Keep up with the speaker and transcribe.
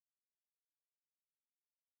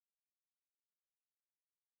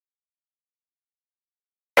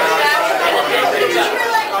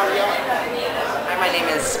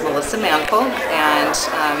Manfull, and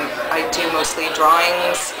I do mostly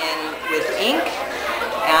drawings with ink,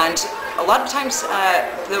 and a lot of times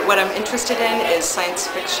what I'm interested in is science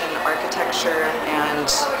fiction architecture and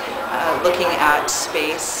looking at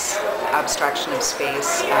space, abstraction of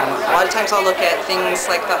space. A lot of times I'll look at things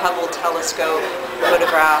like the Hubble telescope,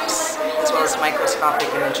 photographs, as well as microscopic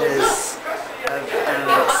images of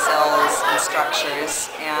cells and structures,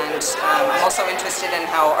 and I'm also interested in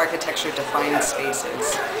how architecture defines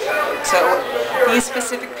spaces. So these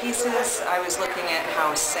specific pieces, I was looking at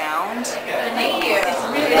how sound. Thank you.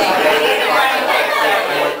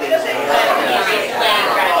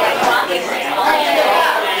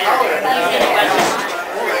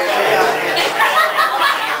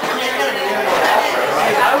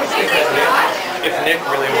 If Nick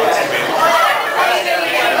really wants to be.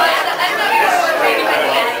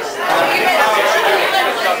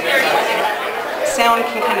 Sound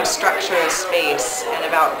can kind of structure a space, and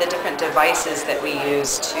about the different devices that we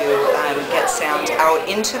use to get sound out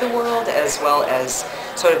into the world, as well as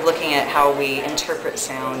sort of looking at how we interpret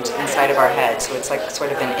sound inside of our head. So it's like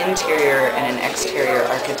sort of an interior and an exterior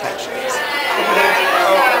architectures.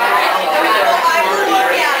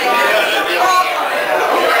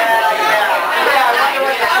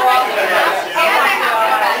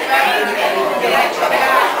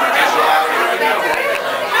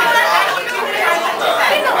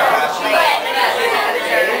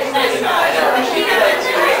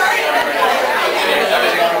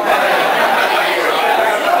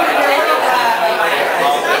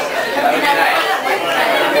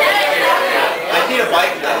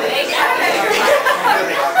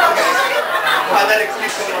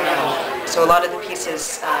 So a lot of the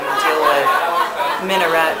pieces deal with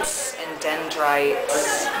minarets and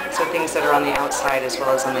dendrites, so things that are on the outside as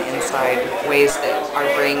well as on the inside, ways that our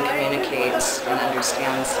brain communicates and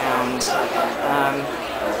understands sound.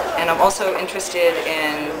 And I'm also interested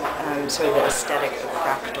in sort of the aesthetic of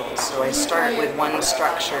fractals. So I start with one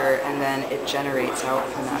structure and then it generates out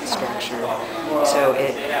from that structure. So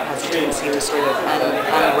it has a tendency to sort of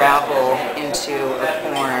unravel into a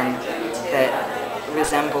form that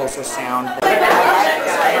resembles a sound.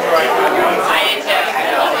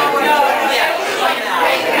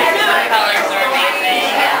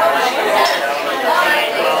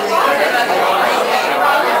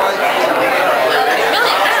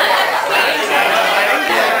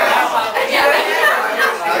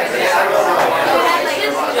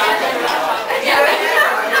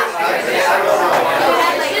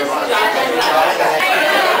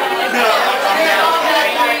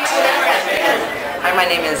 My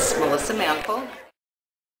name is Elise Barclay,